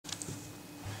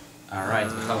All right.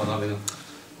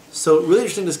 So really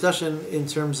interesting discussion in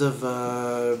terms of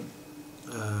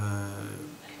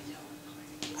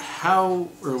how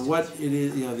or what it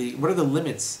is. What are the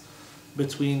limits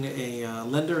between a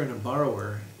lender and a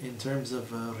borrower in terms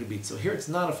of ribit. So here it's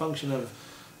not a function of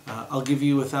I'll give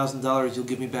you $1,000, you'll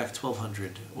give me back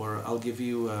 1,200, or I'll give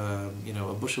you a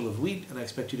bushel of wheat and I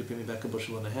expect you to pay me back a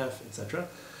bushel and a half, etc.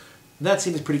 That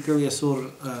seems pretty clearly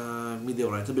asur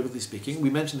mideoraita, biblically speaking. We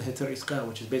mentioned the heter isqa,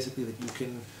 which is basically that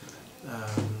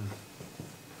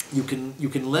you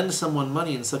can lend someone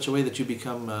money in such a way that you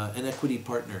become an equity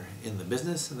partner in the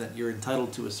business and that you're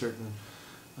entitled to a certain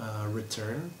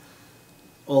return.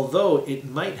 Although it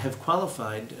might have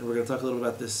qualified, and we're going to talk a little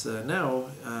about this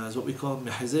now, as what we call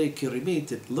mihazeh ki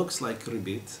ribit. It looks like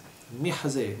ribit.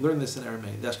 Mihazeh, learn this in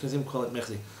Aramaic. The Ashkenazim call it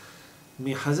mechzi.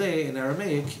 Mihazeh in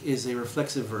Aramaic is a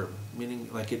reflexive verb, meaning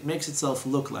like it makes itself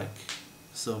look like.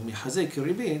 So mihazeh ki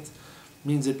ribit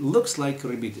means it looks like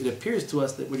ribit. It appears to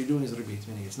us that what you're doing is ribit,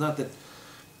 meaning it's not that.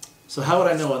 So how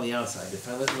would I know on the outside if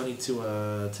I lent money to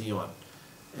Yohan?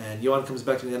 And Yohan comes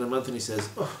back to me at the end of the month and he says,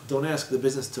 "Oh, don't ask, the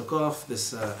business took off.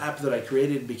 This app that I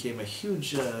created became a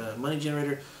huge money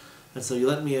generator. And so you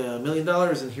lent me $1 million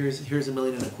and here's $1.25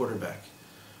 million back."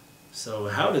 So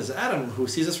how does Adam, who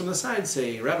sees us from the side,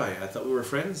 say, "Rabbi, I thought we were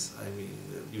friends. I mean,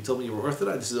 you told me you were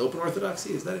Orthodox. This is open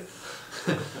Orthodoxy, is that it?"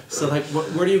 So like,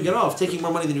 where do you get off? Taking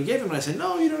more money than you gave him? And I say,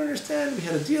 "No, you don't understand. We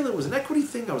had a deal. It was an equity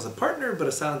thing. I was a partner, but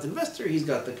a silent investor. He's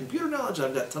got the computer knowledge.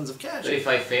 I've got tons of cash." But if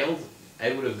I failed,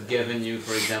 I would have given you,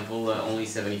 for example, only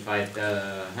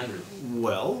 7,500.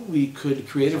 Well, we could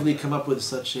creatively come up with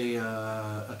such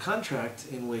a contract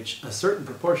in which a certain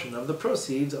proportion of the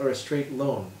proceeds are a straight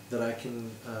loan that I can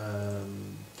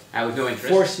With no interest.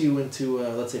 force you into,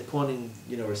 let's say, pawning,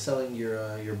 or selling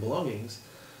your belongings.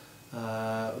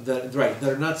 That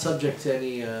are not subject to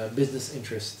any business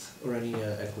interest or any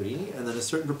equity, and then a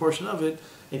certain proportion of it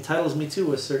entitles me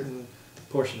to a certain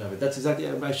portion of it. That's exactly.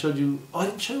 I showed you. Oh, I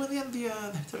didn't show you in the end the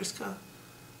heter isqa,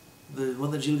 the one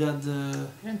that Gilgad.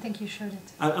 I don't think you showed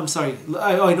it. I'm sorry.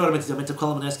 I know what I meant to do. I meant to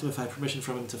call him and ask him if I had permission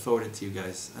from him to forward it to you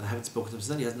guys, and I haven't spoken to him since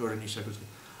then. He hasn't ordered any shekels.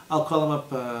 I'll call him up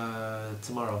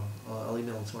tomorrow. I'll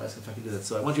email him tomorrow, ask him if I can do that.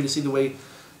 So I want you to see the way,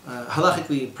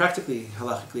 practically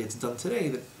halachically, it's done today.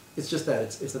 That it's just that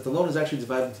it's that the loan is actually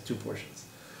divided into two portions.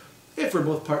 If we're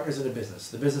both partners in a business,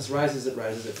 the business rises, it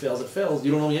rises, it fails,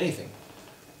 you don't owe me anything.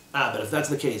 But if that's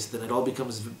the case, then it all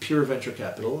becomes pure venture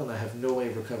capital, and I have no way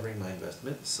of recovering my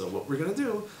investment. So what we're going to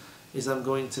do is I'm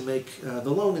going to make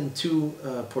the loan in two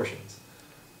portions.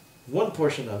 One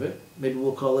portion of it, maybe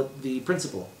we'll call it the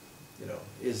principal,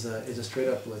 is a straight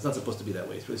up, it's not supposed to be that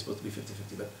way, it's really supposed to be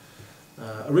 50-50, but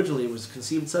originally it was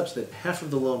conceived such that half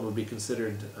of the loan would be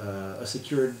considered a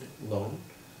secured loan,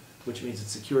 which means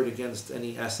it's secured against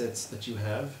any assets that you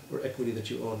have or equity that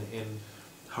you own in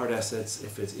hard assets.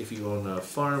 If you own a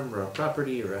farm or a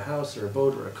property or a house or a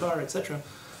boat or a car, etc.,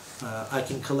 I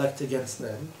can collect against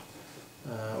them,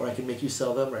 or I can make you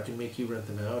sell them, or I can make you rent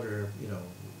them out, or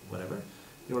whatever,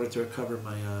 in order to recover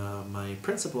my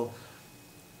principal,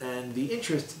 and the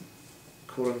interest,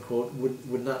 quote unquote,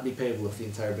 would not be payable if the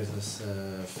entire business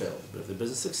failed. But if the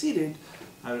business succeeded,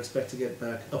 I would expect to get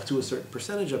back up to a certain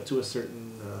percentage, up to a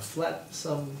certain flat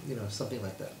sum, something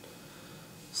like that.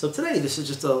 So today, this is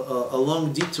just a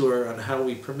long detour on how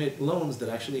we permit loans that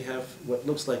actually have what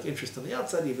looks like interest on the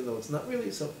outside, even though it's not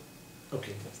really. So,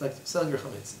 okay, it's like selling your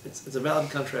chametz. It's a valid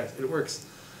contract. It works.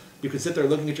 You can sit there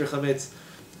looking at your chametz.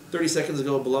 30 seconds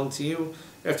ago, it belonged to you.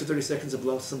 After 30 seconds, it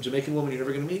belongs to some Jamaican woman you're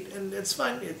never going to meet, and it's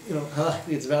fine.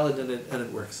 Halachically, it's valid and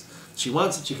it works. She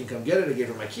wants it. She can come get it. I gave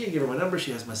her my key. I gave her my number.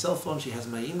 She has my cell phone. She has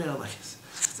my email. Like,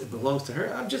 it belongs to her.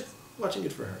 I'm just watching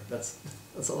it for her. That's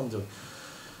all I'm doing.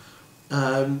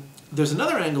 There's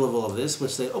another angle of all of this,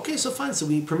 which say, okay, so fine, so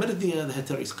we permitted the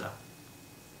heter isqa,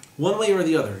 one way or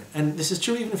the other, and this is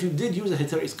true even if you did use a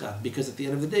heter isqa, because at the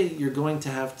end of the day, you're going to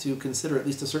have to consider at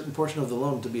least a certain portion of the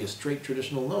loan to be a straight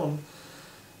traditional loan.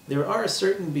 There are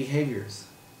certain behaviors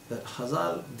that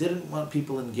Chazal didn't want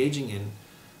people engaging in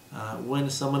when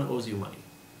someone owes you money.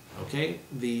 Okay,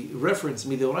 the reference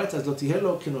mideoraita is lo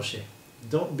tihelo kenoshe.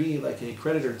 Don't be like a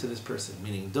creditor to this person,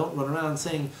 meaning don't run around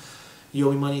saying, "You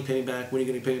owe me money, pay me back. When are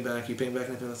you going to pay me back? You pay me back,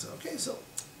 and I pay me back." Okay, so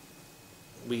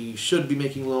we should be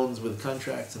making loans with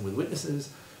contracts and with witnesses.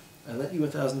 I lent you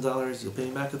 $1,000, you'll pay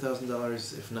me back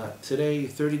 $1,000. If not today,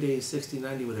 30 days, 60,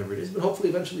 90, whatever it is. But hopefully,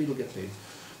 eventually, it'll get paid.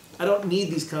 I don't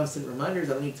need these constant reminders.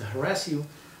 I don't need to harass you.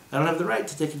 I don't have the right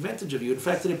to take advantage of you. In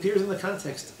fact, it appears in the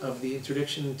context of the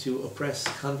interdiction to oppress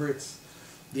converts,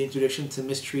 the interdiction to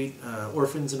mistreat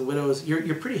orphans and widows.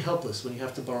 You're pretty helpless when you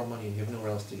have to borrow money and you have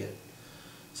nowhere else to get it.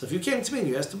 So if you came to me and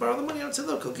you asked to borrow the money, I would say,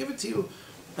 look, I'll give it to you.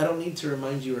 I don't need to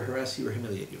remind you or harass you or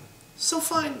humiliate you. So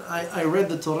fine, I read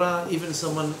the Torah, even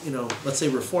someone, let's say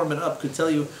Reform It Up could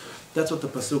tell you that's what the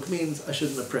Pasuk means, I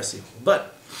shouldn't oppress you.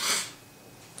 But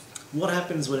what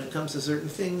happens when it comes to certain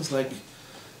things like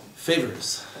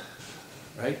favors,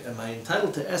 right? Am I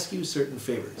entitled to ask you certain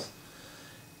favors?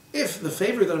 If the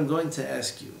favor that I'm going to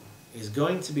ask you is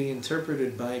going to be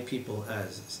interpreted by people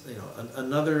as,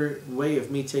 another way of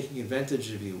me taking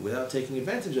advantage of you without taking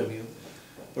advantage of you,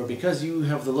 or because you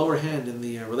have the lower hand in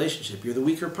the relationship, you're the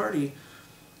weaker party,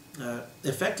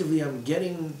 effectively I'm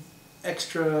getting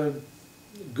extra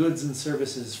goods and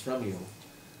services from you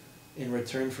in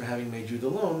return for having made you the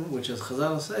loan, which as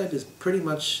Chazal said is pretty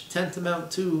much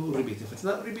tantamount to ribit. If it's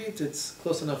not ribit, it's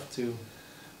close enough to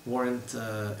warrant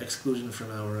exclusion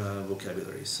from our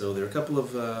vocabulary. So there are a couple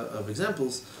of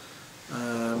examples.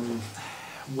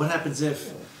 What happens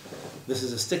if, this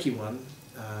is a sticky one,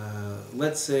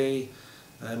 let's say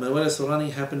Manuel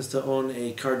Sorani happens to own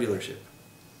a car dealership,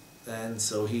 and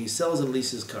so he sells and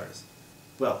leases cars.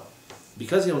 Well,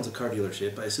 because he owns a car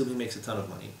dealership, I assume he makes a ton of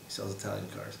money. He sells Italian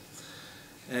cars.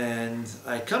 And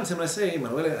I come to him and I say,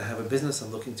 Manuel, I have a business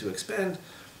I'm looking to expand,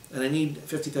 and I need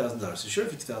 $50,000. So sure,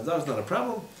 $50,000, not a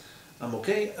problem. I'm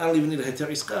okay. I don't even need a heter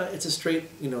iska. It's a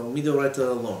straight,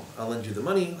 midoraita loan. I'll lend you the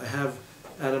money. I have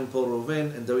Adam Paul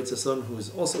Roven and David Sasson, who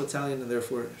is also Italian and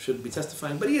therefore should be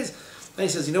testifying, but he is. And he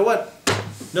says, you know what?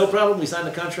 No problem. We signed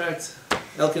the contract.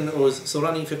 Elkin owes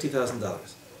Sorani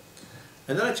 $50,000.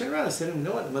 And then I turned around and said, you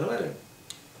know what, Manuel,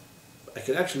 I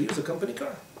could actually use a company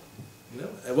car.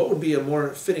 And what would be a more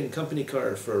fitting company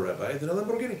car for a rabbi than a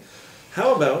Lamborghini?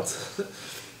 How about,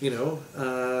 I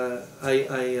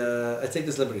take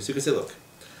this Lamborghini. So you can say, look,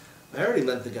 I already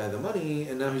lent the guy the money,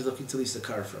 and now he's looking to lease the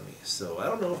car from me. So I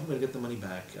don't know if I'm going to get the money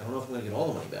back. I don't know if I'm going to get all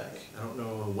the money back. I don't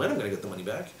know when I'm going to get the money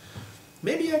back.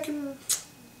 Maybe I can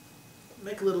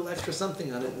make a little extra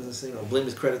something on it and blame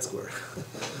his credit score.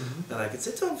 And I could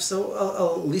say to him, so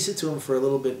I'll lease it to him for a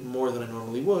little bit more than I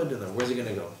normally would, and then where's he going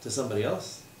to go? To somebody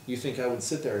else? You think I would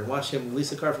sit there and watch him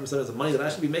lease a car from somebody else? The money that I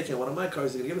should be making on one of my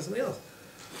cars is going to give to somebody else.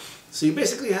 So you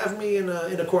basically have me in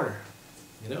a corner.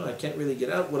 I can't really get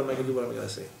out. What am I going to do? What am I going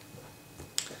to say?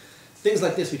 Things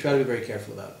like this we try to be very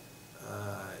careful about.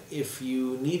 If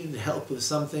you needed help with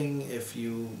something, if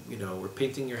you were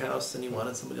painting your house and you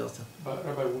wanted somebody else to... But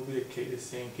Rabbi, would be the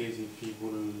same case if he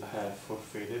would have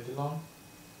forfeited the loan?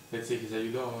 Let's say he said,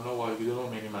 you don't owe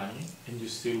me any money, and you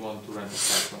still want to rent a car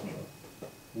from him.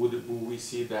 Would we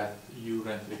see that you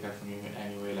rented the car from him in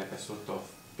any way, like a sort of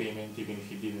payment, even if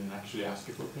he didn't actually ask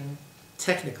you for payment?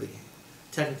 Technically,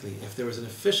 if there was an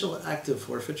official act of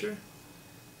forfeiture,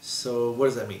 so what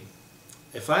does that mean?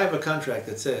 If I have a contract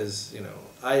that says,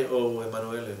 I owe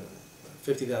Emanuel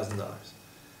 $50,000,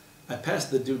 I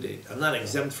passed the due date. I'm not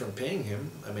exempt from paying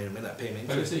him. I may not pay him interest.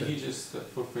 But let's say he just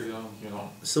forfeited on,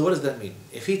 So what does that mean?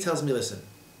 If he tells me, listen,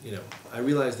 I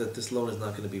realize that this loan is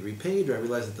not going to be repaid, or I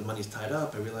realize that the money's tied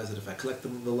up, I realize that if I collect the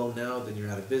loan now, then you're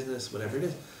out of business, whatever it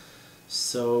is.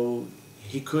 So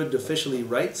he could officially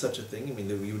write such a thing.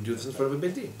 You would do this in front of a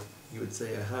big deal. You would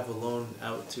say, I have a loan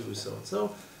out to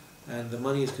so-and-so, and the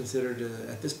money is considered,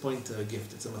 at this point, a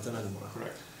gift. It's a matana gemura.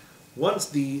 Correct. Once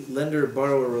the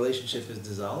lender-borrower relationship is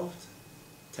dissolved,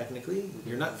 technically,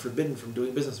 you're not forbidden from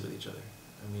doing business with each other.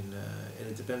 And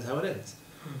it depends how it ends.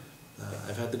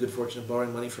 I've had the good fortune of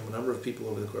borrowing money from a number of people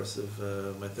over the course of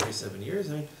my 37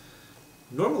 years.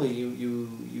 Normally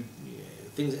you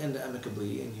things end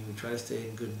amicably, and you try to stay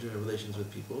in good relations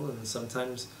with people, and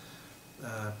sometimes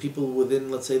people within,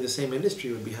 let's say, the same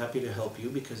industry would be happy to help you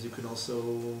because you can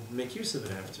also make use of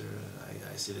it after.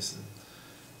 I see this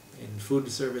in food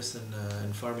service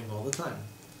and farming all the time.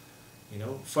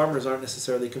 Farmers aren't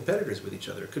necessarily competitors with each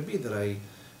other. It could be that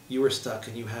you were stuck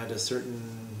and you had a certain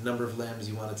number of lambs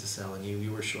you wanted to sell and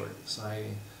you were short. So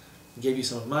I gave you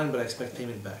some of mine, but I expect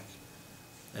payment back.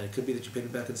 And it could be that you paid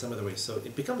it back in some other way. So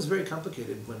it becomes very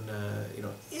complicated when,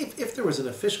 if there was an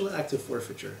official act of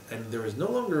forfeiture and there is no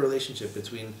longer a relationship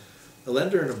between a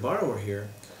lender and a borrower here,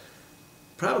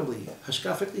 probably,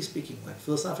 hashkafically speaking, like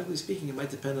philosophically speaking, it might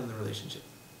depend on the relationship.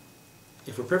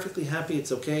 If we're perfectly happy,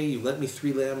 it's okay, you lent me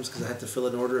 3 lambs because I had to fill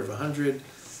an order of 100,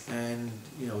 and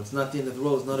it's not the end of the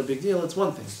world, it's not a big deal, it's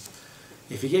one thing.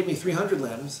 If he gave me 300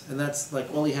 lambs, and that's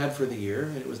like all he had for the year,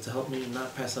 and it was to help me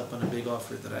not pass up on a big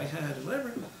offer that I had, and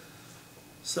whatever.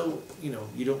 So,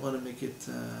 you don't want to make it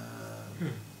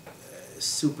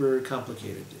super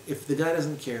complicated. If the guy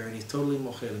doesn't care, and he's totally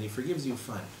mochel, and he forgives you,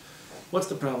 fine. What's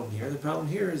the problem here? The problem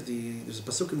here is there's a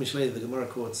pasuk in Mishlei that the Gemara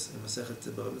quotes in Masechet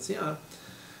Bava Metzia,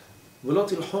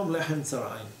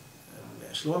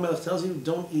 Shlomo Melech tells you,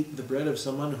 don't eat the bread of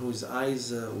someone whose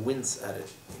eyes wince at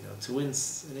it. You know, to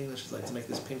wince in English is like to make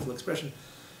this painful expression.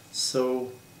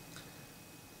 So,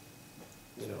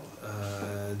 you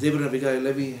know, David and Abigail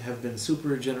Levy have been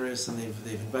super generous, and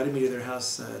they've invited me to their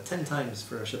house 10 times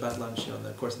for a Shabbat lunch in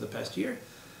the course of the past year.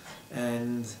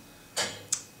 And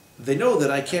they know that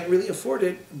I can't really afford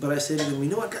it, but I say to them, you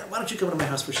know what, why don't you come to my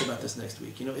house for Shabbat this next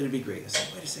week? You know, it'd be great. I say,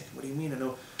 wait a second, what do you mean? I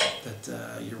know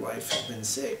that your wife has been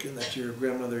sick and that your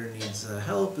grandmother needs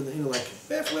help, and you know, like,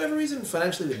 for whatever reason,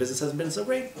 financially the business hasn't been so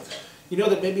great. You know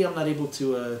that maybe I'm not able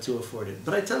to afford it,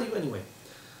 but I tell you anyway.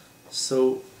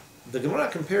 So the Gemara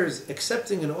compares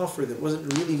accepting an offer that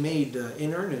wasn't really made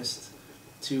in earnest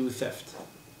to theft.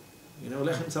 You know,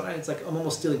 lechem tzara'in, it's like I'm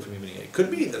almost stealing from you. It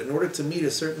could be that in order to meet a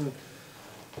certain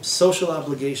social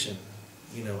obligation,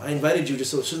 you know, I invited you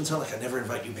just so it shouldn't sound like I never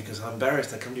invite you because I'm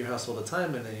embarrassed. I come to your house all the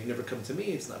time and then you never come to me.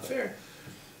 It's not fair.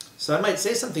 So I might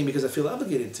say something because I feel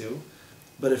obligated to,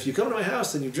 but if you come to my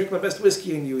house and you drink my best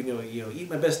whiskey and you eat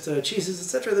my best cheeses,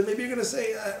 etc., then maybe you're going to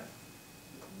say,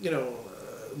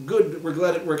 good, we're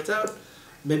glad it worked out.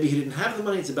 Maybe he didn't have the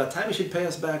money. It's about time he should pay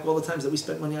us back all the times that we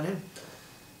spent money on him.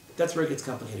 That's where it gets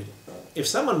complicated. If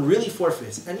someone really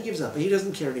forfeits and he gives up and he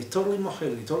doesn't care and he's totally mochel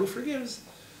and he totally forgives,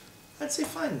 I'd say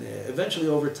fine. Eventually,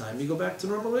 over time, you go back to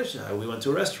normal relationship. We went to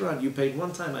a restaurant, you paid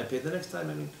one time, I paid the next time.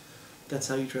 I mean, that's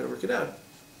how you try to work it out.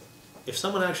 If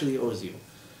someone actually owes you,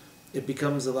 it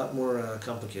becomes a lot more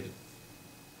complicated.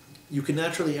 You can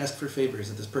naturally ask for favors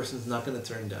that this person's not going to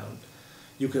turn down.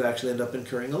 You could actually end up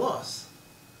incurring a loss,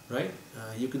 right?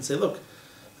 You can say, look,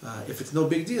 if it's no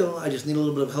big deal, I just need a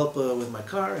little bit of help with my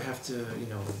car. I have to,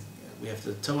 we have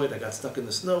to tow it. I got stuck in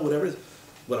the snow, whatever.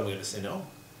 What am I going to say? No.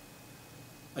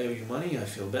 I owe you money. I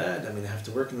feel bad. I mean, I have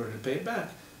to work in order to pay it back.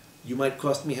 You might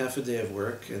cost me half a day of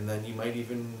work, and then you might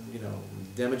even,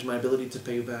 damage my ability to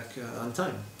pay you back on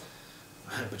time.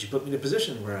 But you put me in a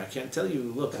position where I can't tell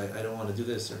you, look, I don't want to do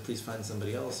this, or please find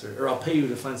somebody else, or I'll pay you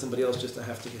to find somebody else just to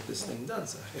have to get this thing done.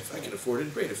 So if I can afford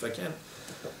it, great. If I can't,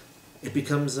 it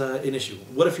becomes an issue.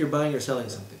 What if you're buying or selling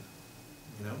something?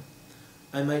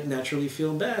 I might naturally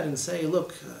feel bad and say,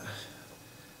 look,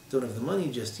 don't have the money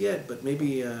just yet, but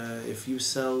maybe if you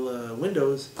sell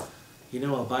windows,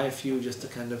 I'll buy a few just to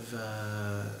kind of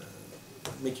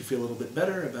make you feel a little bit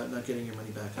better about not getting your money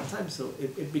back on time. So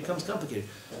it becomes complicated.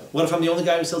 What if I'm the only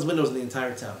guy who sells windows in the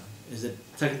entire town? Is it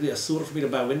technically a surah for me to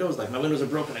buy windows? Like, my windows are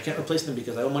broken, I can't replace them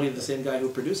because I owe money to the same guy who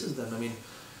produces them. I mean,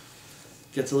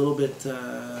 it gets a little bit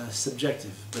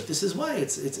subjective. But this is why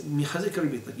it's mihazik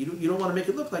haribit. Like, you don't want to make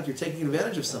it look like you're taking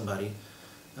advantage of somebody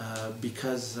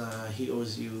because he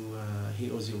owes you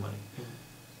money.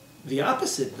 The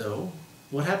opposite, though,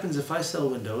 what happens if I sell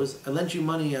windows? I lend you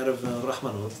money out of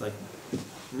rahmanut, like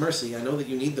mercy. I know that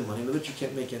you need the money. I know that you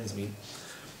can't make ends meet.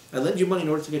 I lend you money in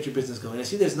order to get your business going. I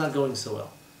see that it's not going so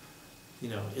well.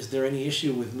 Is there any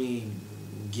issue with me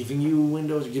giving you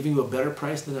windows, or giving you a better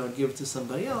price than I would give to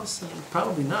somebody else?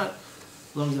 Probably not,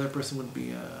 as long as the other person wouldn't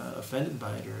be offended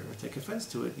by it or take offense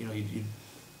to it. You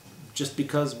just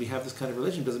because we have this kind of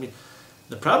religion doesn't mean.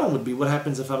 The problem would be what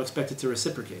happens if I'm expected to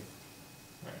reciprocate.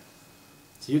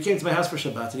 So you came to my house for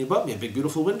Shabbat and you bought me a big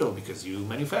beautiful window because you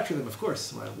manufacture them, of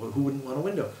course. Who wouldn't want a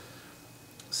window?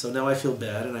 So now I feel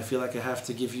bad and I feel like I have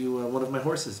to give you one of my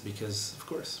horses because, of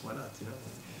course, why not?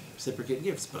 Reciprocate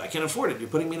gifts. But I can't afford it. You're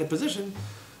putting me in a position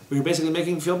where you're basically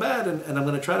making me feel bad, and I'm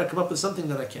going to try to come up with something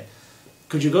that I can't.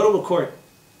 Could you go to a court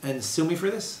and sue me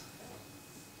for this?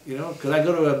 Could I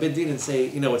go to a bid din and say,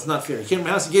 it's not fair. You came to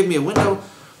my house and gave me a window.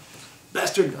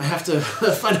 Bastard, I have to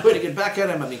find a way to get back at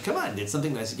him. I mean, come on, did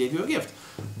something nice, he gave you a gift.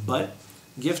 But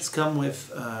gifts come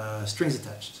with strings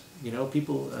attached.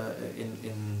 People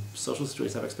in social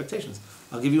situations have expectations.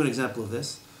 I'll give you an example of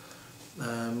this.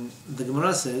 The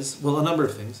Gemara says, well, a number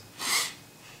of things.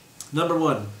 Number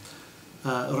one,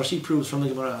 Rashi proves from the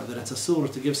Gemara that it's asur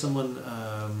to give someone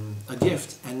a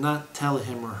gift and not tell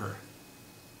him or her.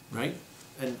 Right?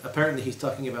 And apparently he's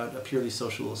talking about a purely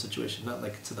social situation, not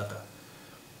like tzedakah.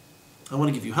 I want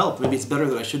to give you help. Maybe it's better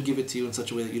that I should give it to you in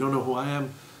such a way that you don't know who I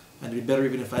am, and it'd be better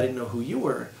even if I didn't know who you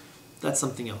were. That's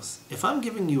something else. If I'm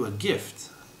giving you a gift,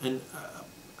 and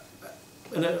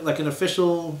like an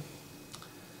official,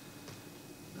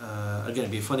 again,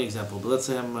 it'd be a funny example, but let's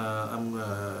say I'm I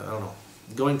don't know,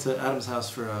 going to Adam's house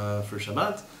for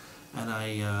Shabbat, and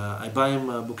I buy him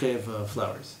a bouquet of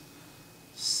flowers.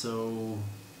 So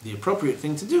the appropriate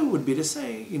thing to do would be to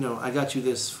say, I got you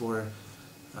this for.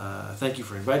 Thank you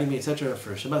for inviting me, etc.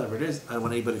 for Shabbat, whatever it is. I don't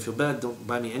want anybody to feel bad. Don't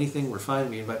buy me anything. We're fine.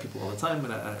 We invite people all the time.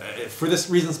 And for this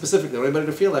reason specifically, I don't want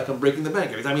anybody to feel like I'm breaking the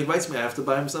bank. Every time he invites me, I have to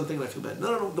buy him something and I feel bad.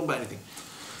 No, don't buy anything.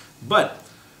 But,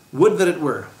 would that it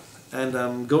were. and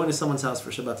I'm going to someone's house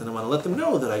for Shabbat and I want to let them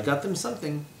know that I got them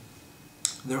something,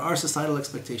 there are societal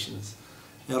expectations.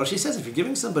 And Rashi says if you're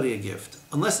giving somebody a gift,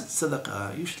 unless it's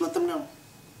tzedakah, you should let them know.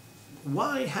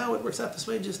 Why, how it works out this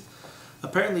way, just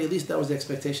apparently at least that was the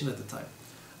expectation at the time.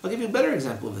 I'll give you a better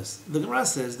example of this. The Gemara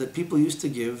says that people used to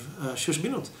give shush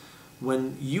binut.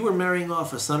 When you were marrying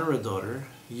off a son or a daughter,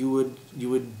 you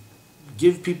would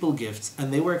give people gifts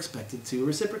and they were expected to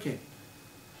reciprocate.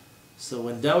 So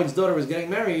when David's daughter was getting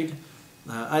married,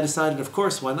 I decided, of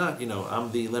course, why not? You know,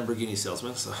 I'm the Lamborghini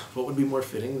salesman, so what would be more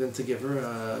fitting than to give her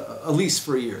a lease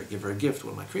for a year? Give her a gift.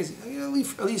 What am I crazy? A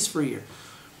lease for a year.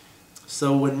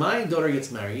 So when my daughter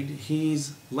gets married,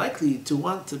 he's likely to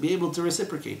want to be able to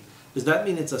reciprocate. Does that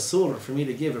mean it's asur for me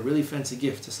to give a really fancy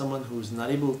gift to someone who's not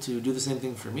able to do the same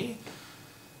thing for me?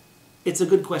 It's a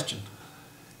good question.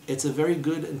 It's a very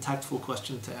good and tactful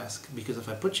question to ask, because if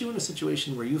I put you in a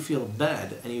situation where you feel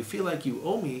bad and you feel like you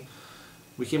owe me,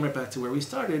 we came right back to where we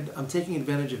started. I'm taking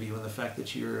advantage of you and the fact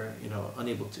that you're,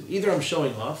 unable to. Either I'm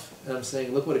showing off and I'm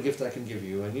saying, look what a gift I can give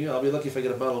you, and I'll be lucky if I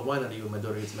get a bottle of wine out of you when my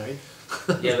daughter gets married.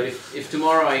 Yeah, but if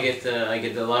tomorrow I get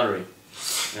the lottery,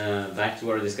 back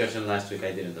to our discussion last week,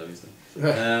 I didn't obviously.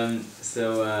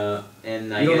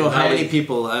 And I you don't know how many invited-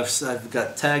 people I've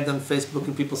got tagged on Facebook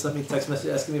and people sent me text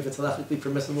messages asking me if it's halakhically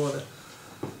permissible.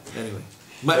 Anyway,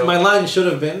 my line should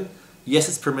have been, yes,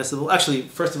 it's permissible. Actually,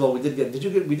 first of all, we did get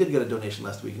a donation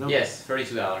last week, no? Yes,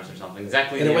 $32 or something.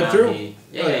 Exactly. And the it went amount through? he-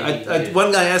 Okay.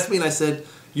 One guy asked me and I said,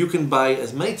 you can buy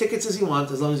as many tickets as you want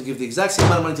as long as you give the exact same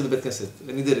amount of money to the Bet Knesset.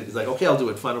 And he did it. He's like, okay, I'll do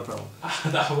it. Fine, no problem.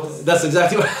 That's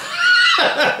exactly what...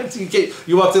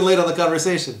 You walked in late on the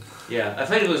conversation. Yeah, I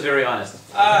thought it was very honest.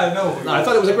 No. No, I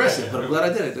thought it was aggressive, but I'm glad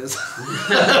I did it.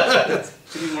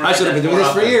 Should be more I should have been doing more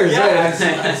this for often. years. Yeah,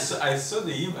 Right? I saw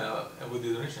the email with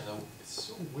the donation. It's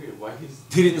so weird. Why he's...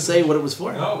 He didn't say what it was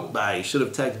for? No. Bah, he should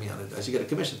have tagged me on it. I should get a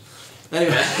commission.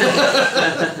 Anyway.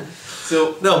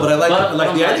 So No, but I like Bottom the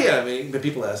line. idea. I mean, the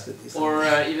people ask it. Or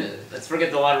even let's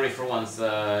forget the lottery for once.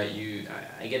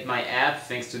 I get my app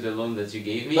thanks to the loan that you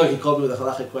gave me. Oh, he called me with a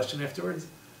halachic question afterwards,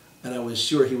 and I was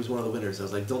sure he was one of the winners. I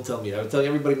was like, "Don't tell me." I was telling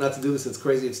everybody not to do this. It's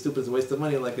crazy. It's stupid. It's a waste of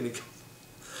money. Like, and he...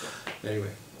 Anyway,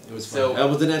 it was fun. So- I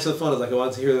didn't answer the phone. I was like, I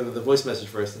wanted to hear the voice message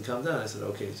first and calm down. I said,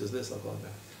 "Okay, it's just this. I'll call him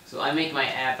back." So I make my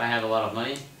app. I have a lot of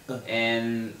money, Uh.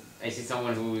 and I see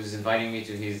someone who's inviting me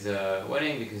to his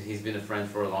wedding because he's been a friend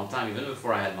for a long time, even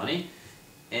before I had money.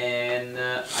 And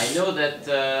I know that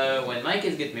when my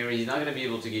kids get married, he's not going to be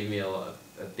able to give me a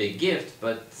big gift,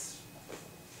 but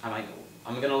I'm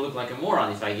going to look like a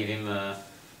moron if I give him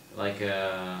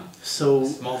So,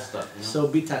 small stuff. You know? so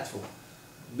be tactful.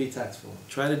 Be tactful.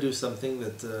 Try to do something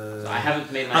that. So I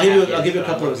haven't made my I'll give app you. I'll yet, give you a but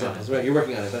I'm couple of working on examples. it. Right, you're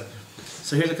working on it. But,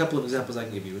 so here's a couple of examples I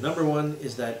can give you. Number one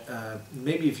is that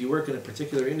maybe if you work in a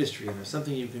particular industry and there's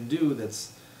something you can do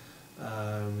that's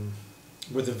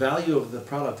where the value of the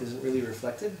product isn't really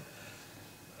reflected.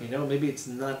 Maybe it's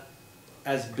not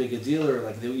as big a deal, or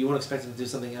like you won't expect them to do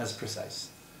something as precise.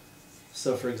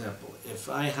 So, for example, if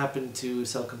I happen to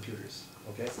sell computers,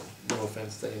 okay, no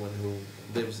offense to anyone who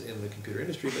lives in the computer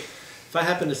industry, but if I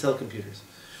happen to sell computers,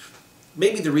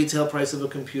 maybe the retail price of a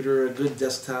computer, a good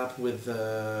desktop with,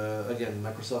 again,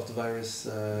 Microsoft virus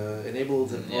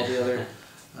enabled and all the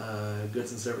other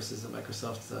goods and services that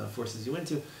Microsoft forces you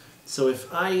into. So if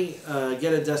I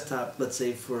get a desktop, let's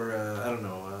say for,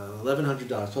 $1,100,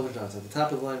 $1,200, at the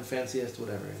top of the line, fanciest,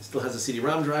 whatever, it still has a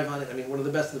CD-ROM drive on it, I mean, one of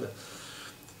the best of it.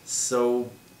 So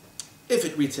if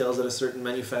it retails at a certain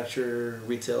manufacturer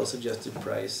retail suggested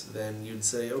price, then you'd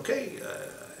say, okay,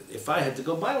 if I had to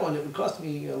go buy one, it would cost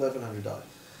me $1,100.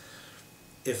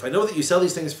 If I know that you sell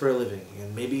these things for a living,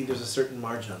 and maybe there's a certain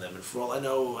margin on them, and for all I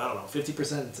know,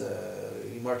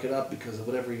 50% you mark it up because of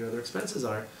whatever your other expenses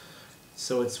are,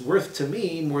 so it's worth to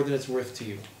me more than it's worth to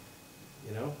you,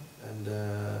 And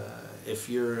if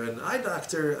you're an eye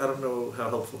doctor, I don't know how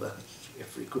helpful that is. A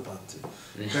free coupon to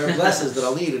a pair of glasses that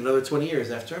I'll need in another 20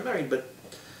 years after I'm married, but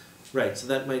right, so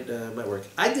that might work.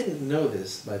 I didn't know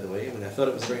this, by the way. I thought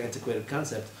it was a very antiquated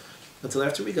concept until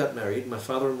after we got married. My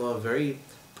father-in-law very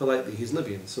politely, he's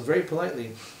Libyan, so very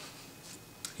politely,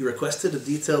 he requested a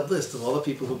detailed list of all the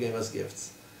people who gave us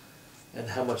gifts and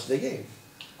how much they gave.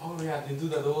 Oh yeah, they do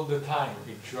that all the time.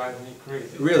 It drives me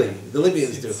crazy. Really, the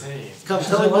Libyans It's do. insane. Come,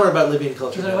 tell me more about Libyan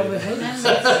culture. So what was it?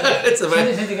 It's a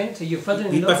very... Say it again. So your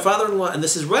father-in-law My father-in-law, and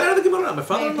this is right out of the Gemara. My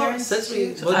father-in-law parents says to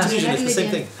me, too. well, in So Tunisian, it's the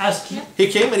same Libyan. thing. asked you. He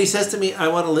came and he says to me, I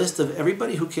want a list of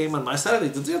everybody who came on my side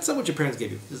of the... That's not what your parents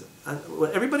gave you.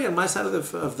 Everybody on my side of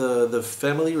the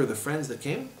family or the friends that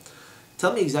came,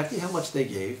 tell me exactly how much they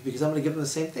gave, because I'm going to give them the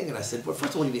same thing. And I said, well,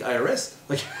 first of all, you're the IRS.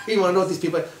 Like, you want to know what these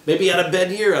people are? Maybe he had a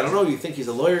bad year. I don't know. You think he's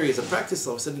a lawyer, he's a practice,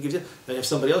 all of a sudden he gives you. And if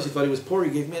somebody else, you thought he was poor, he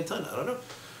gave me a ton. I don't know.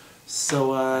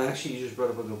 So, Actually, you just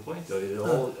brought up a good point,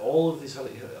 though. All of these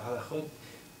halachot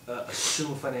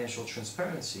assume financial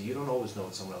transparency. You don't always know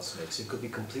what someone else makes. It could be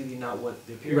completely not what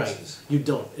the appearance right. is. You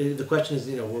don't. The question is,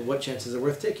 what chances are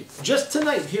worth taking? Just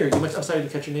tonight, here, I'm sorry to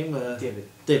catch your name. David.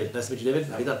 David, nice to meet you, David.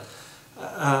 How you done?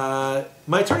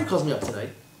 My attorney calls me up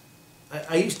tonight.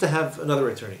 I used to have another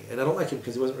attorney, and I don't like him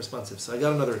because he wasn't responsive, so I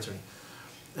got another attorney.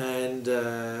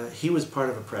 And he was part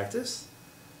of a practice.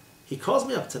 He calls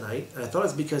me up tonight, and I thought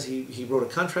it's because he wrote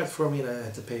a contract for me and I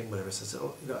had to pay him whatever. So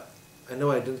I said, I know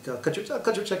I didn't, I'll cut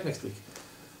your check next week.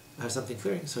 I have something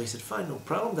clearing. So he said, fine, no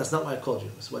problem. That's not why I called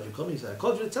you. So why'd you call me? He said, I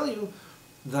called you to tell you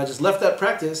that I just left that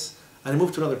practice and I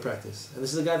moved to another practice. And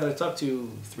this is a guy that I talk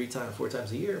to 3 times, 4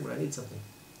 times a year when I need something.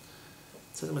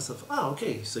 I said to myself,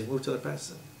 okay, so you moved to another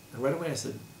practice. And right away I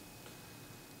said,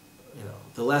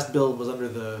 the last bill was under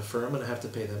the firm and I have to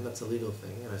pay them. That's a legal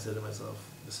thing. And I said to myself,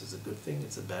 this is a good thing,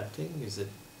 it's a bad thing. Is it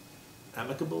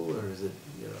amicable or is it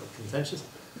contentious?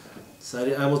 So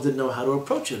I almost didn't know how to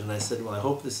approach it. And I said, well, I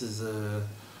hope this is a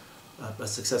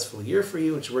successful year for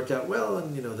you. It should work out well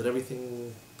and that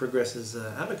everything progresses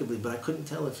amicably. But I couldn't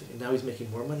tell if now he's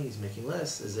making more money, he's making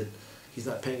less. Is it he's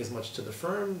not paying as much to the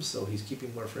firm, so he's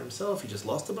keeping more for himself? He just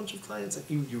lost a bunch of clients. Like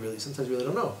you sometimes really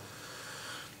don't know.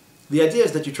 The idea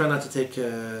is that you try not to take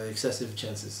excessive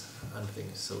chances on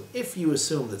things. So if you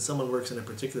assume that someone works in a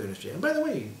particular industry, and by the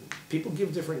way, people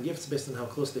give different gifts based on how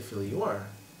close they feel you are,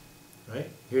 right?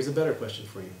 Here's a better question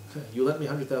for you. You lent me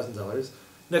 $100,000.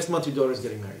 Next month your daughter's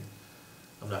getting married.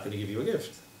 I'm not going to give you a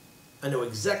gift. I know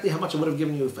exactly how much I would have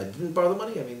given you if I didn't borrow the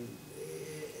money. I mean,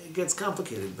 it gets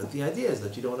complicated, but the idea is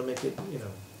that you don't want to make it,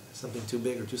 something too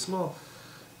big or too small.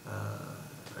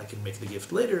 I can make the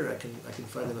gift later. I can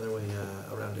find another way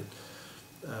around it.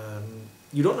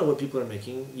 You don't know what people are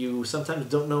making. You sometimes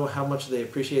don't know how much they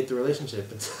appreciate the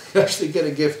relationship until you actually get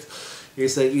a gift. You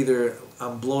say either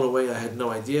I'm blown away, I had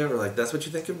no idea, or like that's what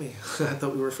you think of me. I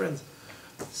thought we were friends.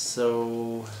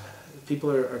 So people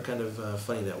are kind of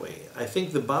funny that way. I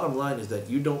think the bottom line is that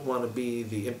you don't want to be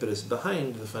the impetus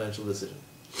behind the financial decision.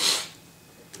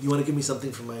 You want to give me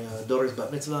something for my daughter's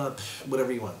bat mitzvah,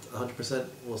 whatever you want. 100%,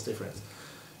 we'll stay friends.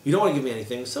 You don't want to give me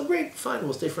anything, so great, fine,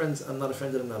 we'll stay friends. I'm not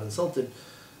offended, I'm not insulted.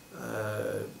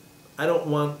 I don't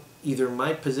want either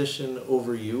my position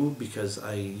over you because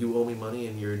you owe me money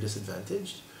and you're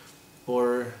disadvantaged,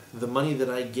 or the money that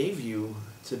I gave you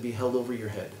to be held over your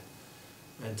head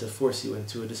and to force you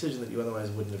into a decision that you otherwise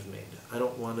wouldn't have made. I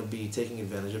don't want to be taking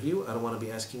advantage of you. I don't want to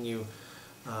be asking you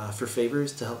for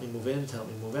favors to help me move in, to help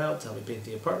me move out, to help me paint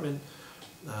the apartment.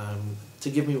 To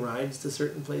give me rides to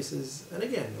certain places, and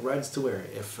again, rides to where?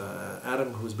 If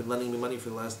Adam, who's been lending me money for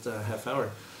the last half hour,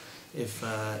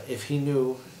 if he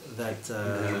knew that He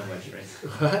doesn't know much right now.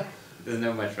 what? He doesn't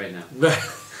know much right now.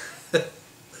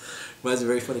 Reminds me of a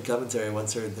very funny commentary I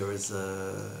once heard. There was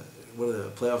one of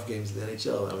the playoff games in the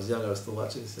NHL. I was young, I was still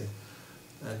watching this thing,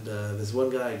 and this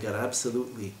one guy got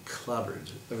absolutely clobbered.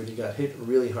 I mean, he got hit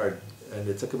really hard, and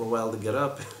it took him a while to get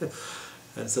up.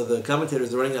 And so the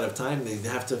commentators are running out of time. They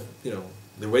have to,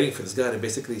 they're waiting for this guy to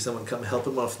basically someone come help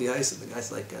him off the ice. And the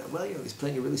guy's like, he's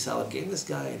playing a really solid game, this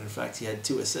guy. And in fact, he had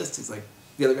 2 assists. He's like,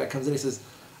 the other guy comes in, he says,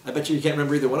 I bet you can't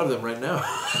remember either one of them right now.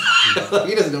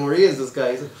 He doesn't know where he is, this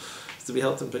guy. He's to be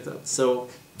helped and picked up. So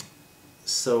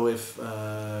if,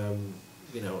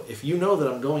 if you know that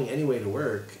I'm going anyway to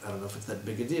work, I don't know if it's that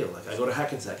big a deal. Like I go to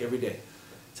Hackensack every day.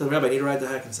 Tell the rabbi, I need a ride to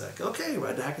Hackensack. Okay,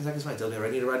 ride to Hackensack is fine. Tell me, I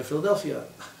need a ride to Philadelphia.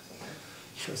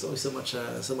 There's only so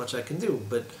much I can do,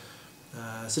 but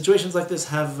situations like this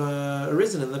have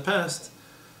arisen in the past.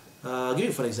 I'll give you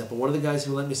a funny example. One of the guys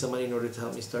who lent me some money in order to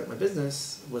help me start my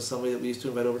business was somebody that we used to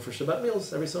invite over for Shabbat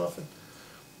meals every so often.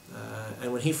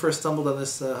 And when he first stumbled on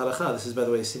this halakha, this is, by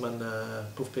the way, Siman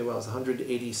Kuf Pei,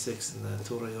 186 in the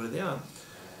Torah Yoreh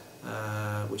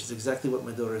De'ah, which is exactly what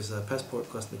my daughter's passport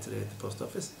cost me today at the post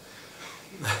office.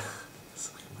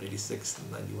 It's like 186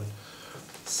 and 91.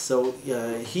 So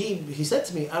he said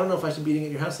to me, I don't know if I should be eating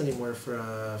at your house anymore for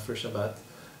Shabbat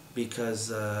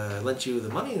because I lent you the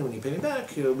money and when you pay me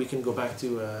back, we can go back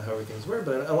to how things were.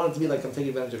 But I want it to be like I'm taking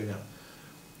advantage of you now.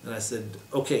 And I said,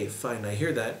 okay, fine, I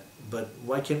hear that, but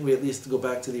why can't we at least go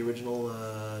back to the original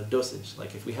dosage?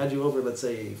 Like if we had you over, let's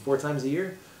say 4 times a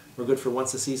year, we're good for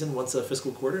once a season, once a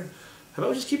fiscal quarter. How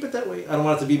about we just keep it that way? I don't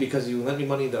want it to be because you lent me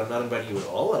money that I'm not inviting you at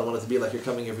all. I don't want it to be like you're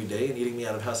coming every day and eating me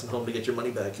out of house and home to get your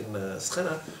money back in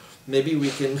Schena. Maybe we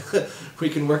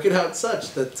can work it out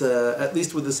such that at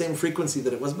least with the same frequency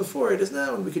that it was before, it is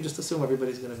now, and we can just assume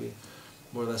everybody's going to be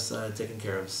more or less taken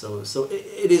care of. So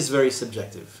it is very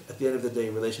subjective. At the end of the day,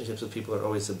 relationships with people are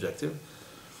always subjective.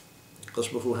 Kosh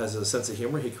Baruch Hu has a sense of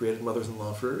humor. He created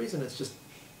mothers-in-law for a reason. It's just,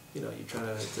 you try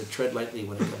to tread lightly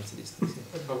when it comes to these things.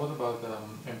 But what about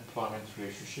employment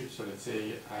relationships? So let's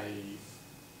say I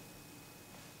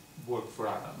work for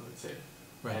Adam, let's say.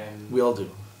 Right. And We all do.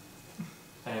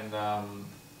 And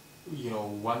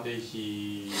one day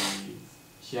he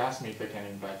asked me if I can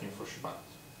invite him for Shabbat.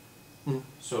 Mhm.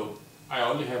 So I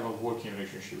only have a working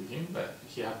relationship with him, but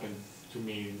he happened to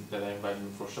me that I invited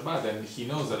him for Shabbat, and he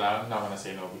knows that I'm not gonna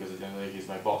say no because at the end of the day he's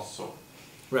my boss. So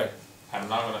Right. I'm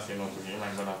not gonna say no to him.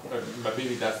 I'm gonna, but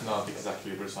maybe that's not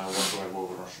exactly the person I want to have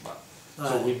over on Shabbat.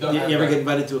 So we don't you, have you ever that- get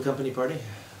invited to a company party?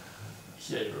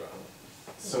 Yeah, you are.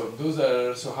 So those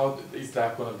are, so how is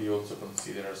that gonna be also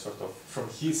considered sort of from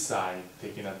his side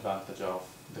taking advantage of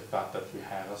the fact that we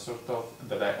have a sort of,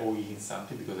 that I owe him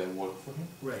something because I work for him?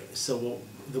 Right. So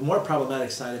the more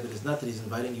problematic side of it is not that he's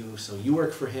inviting you, so you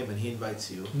work for him and he invites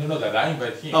you. No, that I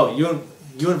invite him. Oh,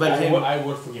 you invite him. I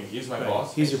work for him, he's my Right,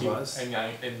 boss. he's and your he- boss.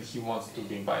 And he wants to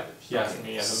be invited. He asked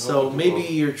me, I don't know. So what to maybe go.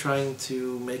 you're trying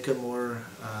to make a more,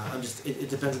 it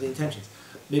depends on the intentions.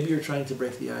 Maybe you're trying to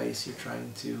break the ice, you're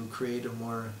trying to create a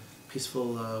more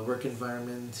peaceful work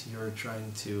environment, you're trying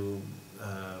to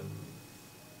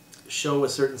show a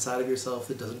certain side of yourself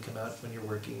that doesn't come out when you're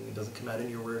working, it doesn't come out in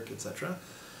your work, etc.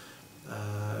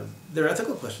 There are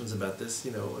ethical questions about this,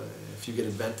 if you get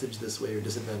advantaged this way or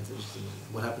disadvantaged, and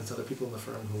what happens to other people in the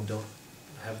firm who don't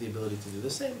have the ability to do the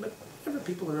same, but every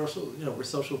people are also, we're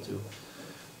social too.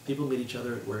 People meet each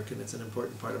other at work and it's an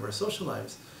important part of our social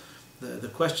lives. The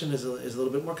question is a little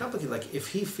bit more complicated. Like if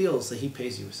he feels that he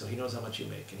pays you, so he knows how much you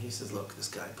make, and he says, look, this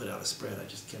guy put out a spread, I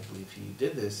just can't believe he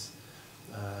did this.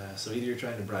 So either you're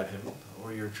trying to bribe him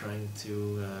or you're trying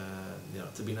to,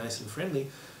 to be nice and friendly,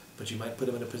 but you might put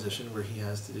him in a position where he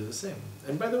has to do the same.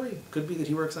 And by the way, it could be that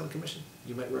he works on commission.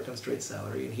 You might work on straight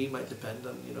salary and he might depend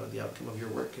on, the outcome of your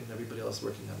work and everybody else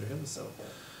working under him. So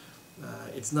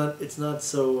it's not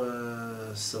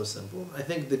so simple. I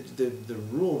think the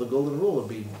golden rule would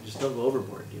be just don't go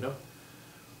overboard.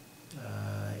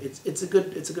 It's a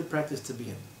good practice to be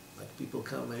in. Like people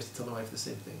come, I used to tell my wife the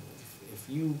same thing. If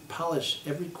you polish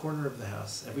every corner of the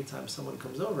house every time someone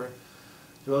comes over,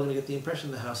 they're all going to get the impression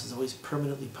the house is always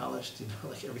permanently polished.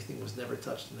 Like everything was never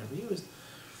touched and never used.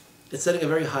 It's setting a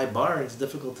very high bar, and it's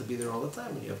difficult to be there all the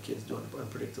time when you have kids doing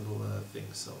unpredictable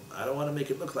things. So I don't want to make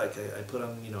it look like I put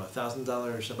on $1,000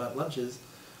 Shabbat lunches,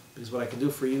 because what I can do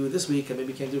for you this week I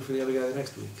maybe can't do for the other guy the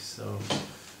next week. So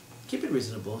keep it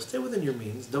reasonable, stay within your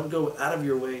means, don't go out of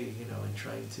your way, in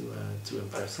trying to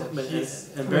impress him.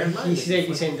 And bear in mind, He's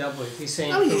saying double. He's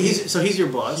saying. I mean, he's your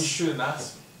He boss. shouldn't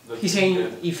ask. He's saying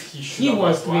if should he not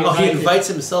wants have to be one. Oh, he invited. invites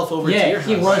himself over to your Yeah, house.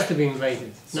 he wants to be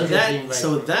invited. So Not that he that, invites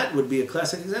so him. that would be a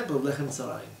classic example of lechem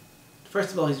sarai.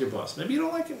 First of all, he's your boss. Maybe you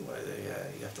don't like him. Well,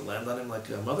 you have to land on him like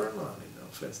a mother-in-law. I mean, no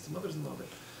offense to mothers-in-law,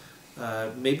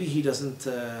 but maybe he doesn't.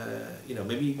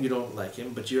 Maybe you don't like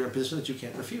him, but you're in a position that you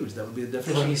can't refuse. That would be the That's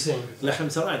what definition. he's saying. Lechem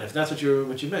sarai. If that's what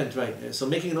you meant, right? So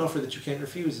making an offer that you can't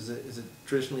refuse is a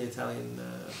traditionally Italian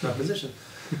proposition.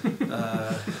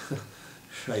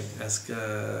 Right. Ask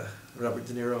Robert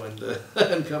De Niro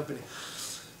and company.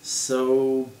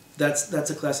 So that's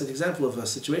a classic example of a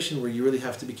situation where you really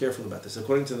have to be careful about this.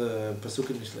 According to the Pasuk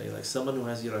in Mishlei, like someone who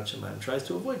has Yirat Shamayim tries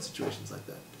to avoid situations like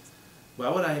that. Why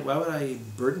would I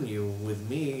burden you with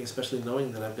me, especially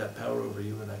knowing that I've got power over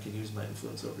you and I can use my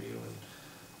influence over you and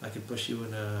I can push you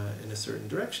in a certain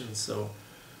direction. So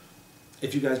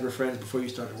if you guys were friends before you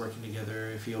started working together,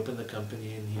 if he opened the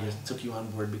company and he just took you on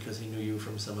board because he knew you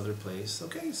from some other place,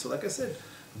 okay, so like I said,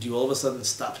 do you all of a sudden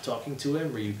stop talking to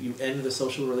him, or you end the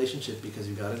social relationship because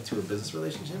you got into a business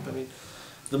relationship? I mean,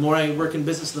 the more I work in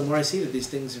business, the more I see that these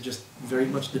things are just very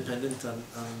much dependent on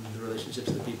the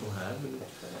relationships that people have, and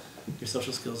your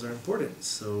social skills are important.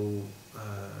 So,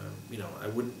 I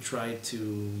wouldn't try to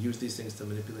use these things to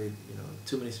manipulate,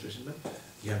 too many situations, but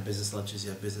you have business lunches, you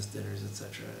have business dinners,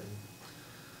 etc.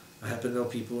 I happen to know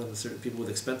people, and certain people with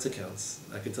expense accounts.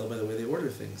 I could tell by the way they order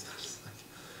things. Like,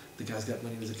 the guy's got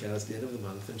money in his account at the end of the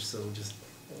month, and so just,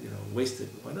 waste it.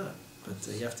 Why not? But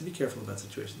you have to be careful about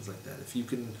situations like that. If you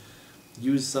can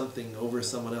use something over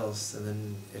someone else and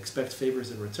then expect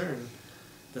favors in return,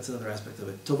 that's another aspect of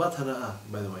it. Tovat hana'ah,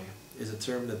 by the way, is a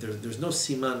term that there's no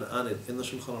siman on it in the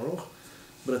Shulchan Aruch,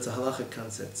 but it's a halachic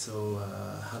concept. So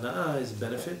hana'ah is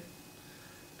benefit,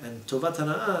 and tovat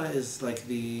hana'ah is like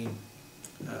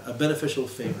a beneficial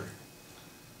favor.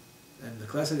 And the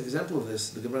classic example of this,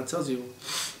 the Gemara tells you,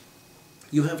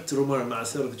 you have terumah or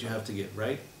ma'aser that you have to give,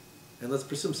 right? And let's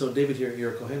presume, so David here,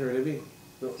 you're a Kohen or a Levi?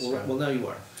 Well, now you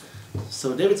are.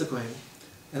 So David's a Kohen,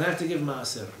 and I have to give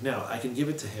maaser. Now, I can give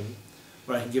it to him,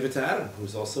 or I can give it to Adam,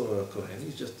 who's also a Kohen.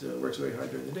 He just works very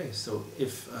hard during the day. So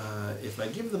if I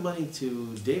give the money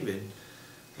to David,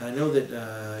 and I know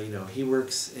that he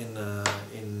works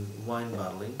in wine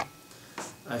bottling,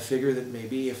 I figure that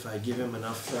maybe if I give him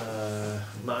enough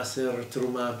maaser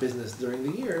teruma business during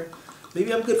the year,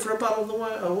 maybe I'm good for a bottle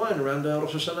of wine around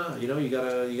Rosh Hashanah.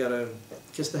 You gotta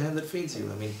kiss the hand that feeds you.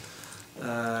 I mean,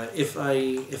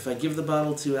 if I give the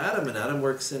bottle to Adam, and Adam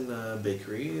works in a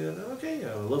bakery, okay,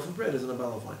 a loaf of bread isn't a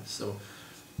bottle of wine. So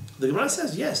the Gemara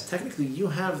says, yes, technically you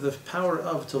have the power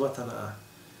of Tovat Hana'ah.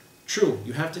 True,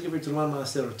 you have to give your Terumat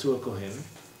Maaser to a Kohen,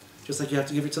 just like you have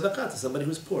to give your tzedakah to somebody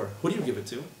who's poor. Who do you give it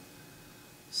to?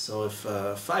 So if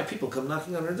 5 people come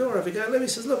knocking on our door, if a guy Levi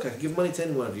says, look, I can give money to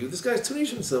any one of you. This guy's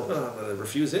Tunisian, so I'm going to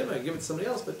refuse him. I can give it to somebody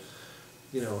else. But,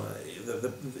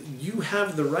 you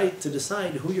have the right to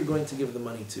decide who you're going to give the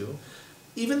money to,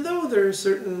 even though there are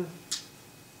certain,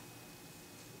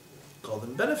 call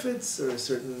them benefits, or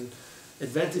certain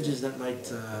advantages that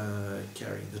might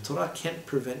carry. The Torah can't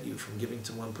prevent you from giving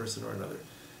to one person or another.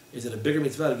 Is it a bigger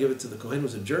mitzvah to give it to the Kohen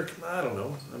who's a jerk? I don't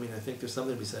know. I mean, I think there's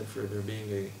something to be said for there being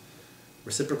a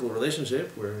reciprocal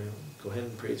relationship where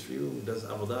Kohen prays for you, does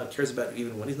avodah, cares about you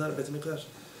even when he's not a Beit HaMikdash.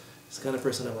 It's the kind of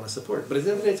person I want to support. But at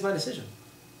the end of the day, it's my decision.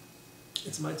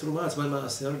 It's my terumah, it's my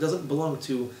maaser. It doesn't belong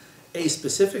to a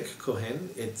specific Kohen.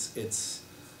 It's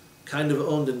kind of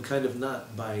owned and kind of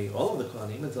not by all of the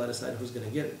Kohanim until I decide who's going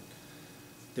to get it.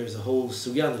 There's a whole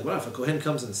sugya in the Gemara. If a Kohen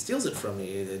comes and steals it from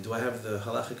me, do I have the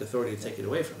halachic authority to take it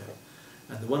away from him?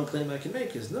 And the one claim I can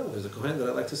make is, no, there's a Kohen that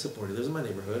I like to support. He lives in my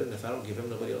neighborhood, and if I don't give him,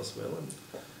 nobody else will. And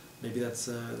maybe that's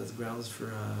grounds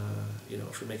for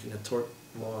for making a tort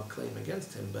law claim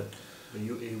against him. But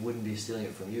he wouldn't be stealing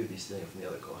it from you; he'd be stealing it from the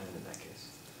other Kohen in that case.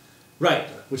 Right,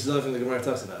 which is another thing the Gemara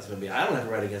talks about. So maybe I don't have a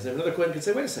right against him. Another Kohen could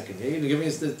say, wait a second, you've been giving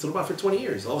us the terumah for 20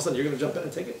 years. All of a sudden, you're going to jump in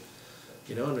and take it.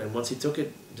 And then once he took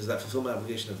it, does that fulfill my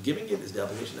obligation of giving it? Is the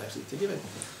obligation actually to give it?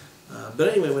 But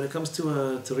anyway, when it comes to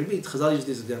ribit, Chazal use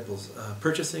these examples.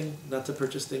 Purchasing, not to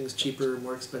purchase things cheaper,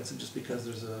 more expensive, just because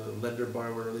there's a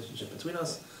lender-borrower relationship between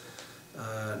us.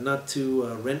 Not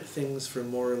to rent things for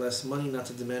more or less money, not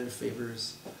to demand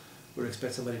favors, or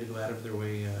expect somebody to go out of their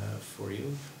way for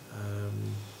you.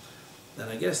 And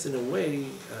I guess in a way,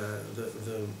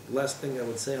 the last thing I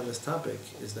would say on this topic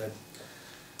is that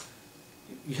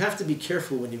you have to be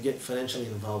careful when you get financially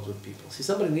involved with people. See,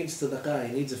 somebody needs tzedakah,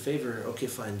 he needs a favor, okay,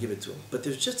 fine, give it to him. But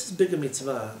there's just as big a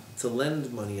mitzvah to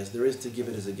lend money as there is to give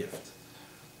it as a gift.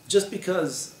 Just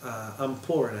because I'm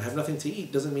poor and I have nothing to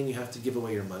eat doesn't mean you have to give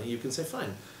away your money. You can say,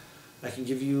 fine, I can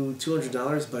give you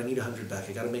 $200, but I need $100 back.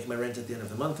 I got to make my rent at the end of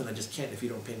the month, and I just can't if you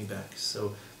don't pay me back.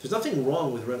 So there's nothing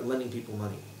wrong with lending people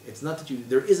money. It's not that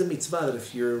there is a mitzvah that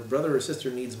if your brother or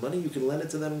sister needs money, you can lend it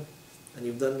to them, and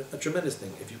you've done a tremendous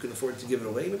thing. If you can afford to give it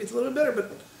away, maybe it's a little bit better,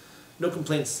 but no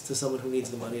complaints to someone who needs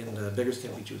the money, and beggars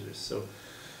can't be choosers. So,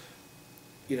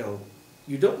 you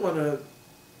don't want to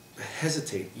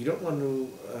hesitate. You don't want to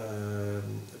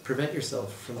prevent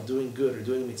yourself from doing good or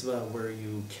doing a mitzvah where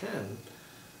you can.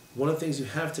 One of the things you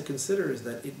have to consider is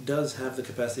that it does have the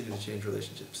capacity to change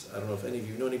relationships. I don't know if any of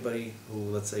you know anybody who,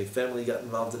 let's say, family got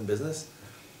involved in business,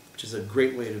 which is a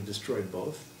great way to destroy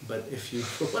both. But if you,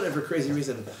 for whatever crazy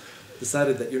reason,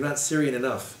 decided that you're not Syrian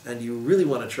enough and you really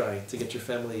want to try to get your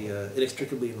family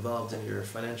inextricably involved in your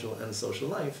financial and social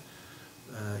life,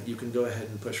 you can go ahead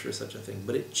and push for such a thing.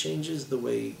 But it changes the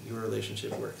way your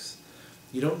relationship works.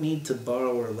 You don't need to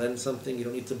borrow or lend something. You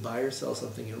don't need to buy or sell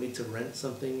something. You don't need to rent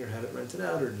something or have it rented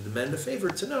out or to demand a favor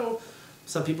to know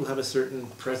some people have a certain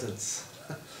presence.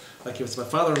 Like if it's my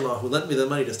father-in-law who lent me the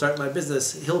money to start my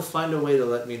business, he'll find a way to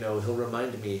let me know. He'll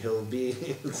remind me. He'll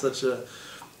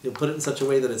put it in such a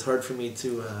way that it's hard for me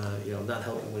to, not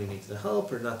help him when he needs the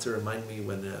help, or not to remind me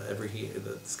whenever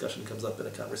the discussion comes up in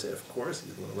a conversation. Of course,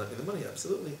 he's going to lend me the money.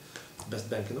 Absolutely, best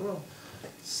bank in the world.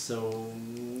 So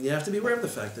you have to be aware of the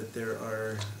fact that there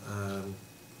are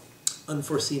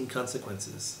unforeseen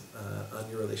consequences on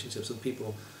your relationships with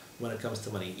people when it comes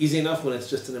to money. Easy enough when it's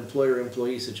just an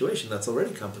employer-employee situation. That's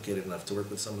already complicated enough to work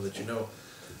with someone that you know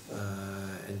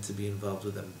and to be involved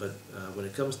with them. But when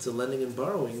it comes to lending and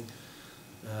borrowing,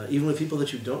 even with people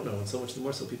that you don't know, and so much the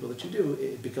more so people that you do,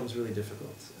 it becomes really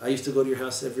difficult. I used to go to your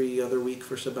house every other week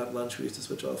for Shabbat lunch. We used to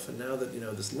switch off, and now that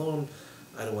this loan,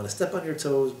 I don't want to step on your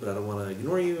toes, but I don't want to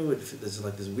ignore you. There's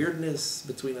like this weirdness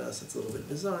between us. It's a little bit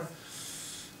bizarre.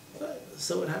 But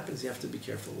so it happens. You have to be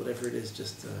careful. Whatever it is,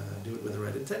 just do it with the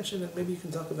right intention, and maybe you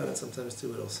can talk about it sometimes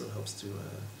too. It also helps to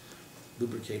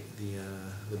lubricate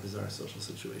the bizarre social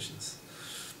situations.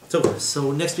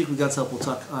 So next week, with God's help, we'll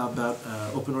talk about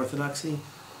open orthodoxy.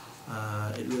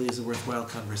 It really is a worthwhile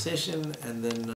conversation, and then